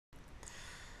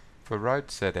For Road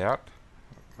Setout,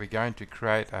 we're going to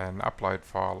create an upload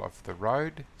file of the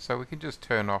road, so we can just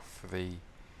turn off the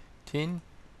tin.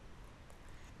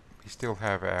 We still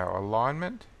have our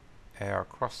alignment, our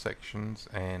cross sections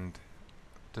and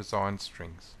design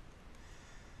strings.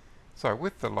 So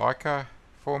with the Leica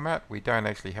format, we don't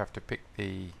actually have to pick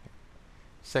the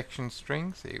section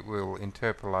strings. It will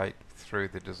interpolate through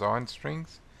the design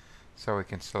strings, so we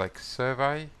can select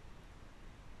Survey,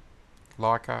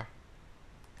 Leica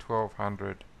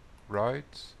 1200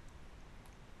 roads.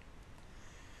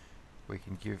 We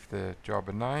can give the job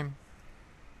a name.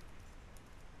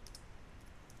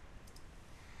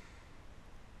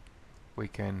 We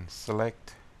can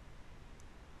select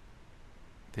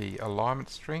the alignment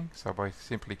string, so by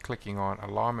simply clicking on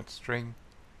alignment string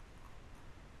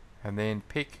and then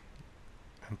pick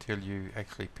until you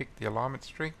actually pick the alignment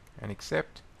string and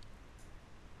accept.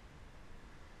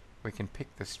 We can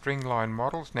pick the string line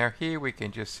models. Now here we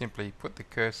can just simply put the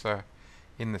cursor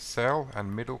in the cell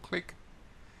and middle click,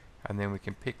 and then we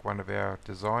can pick one of our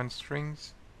design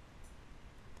strings,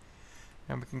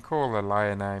 and we can call the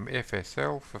layer name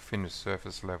FSL for finished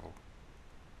surface level.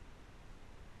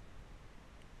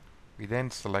 We then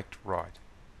select Write.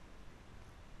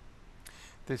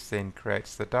 This then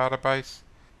creates the database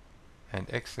and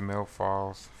XML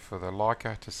files for the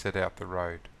Leica to set out the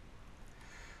road.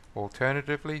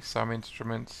 Alternatively, some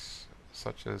instruments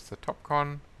such as the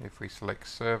Topcon, if we select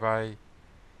Survey,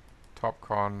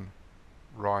 Topcon,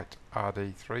 Write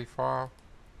RD3 file,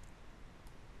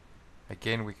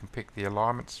 again we can pick the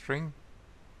alignment string,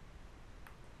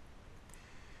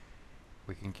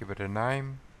 we can give it a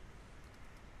name,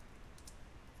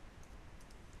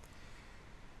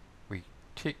 we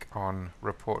tick on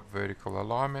Report Vertical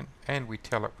Alignment, and we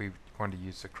tell it we want to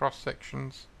use the cross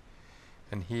sections.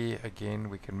 And here again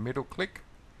we can middle click,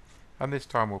 and this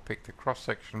time we'll pick the cross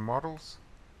section models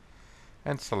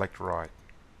and select Write.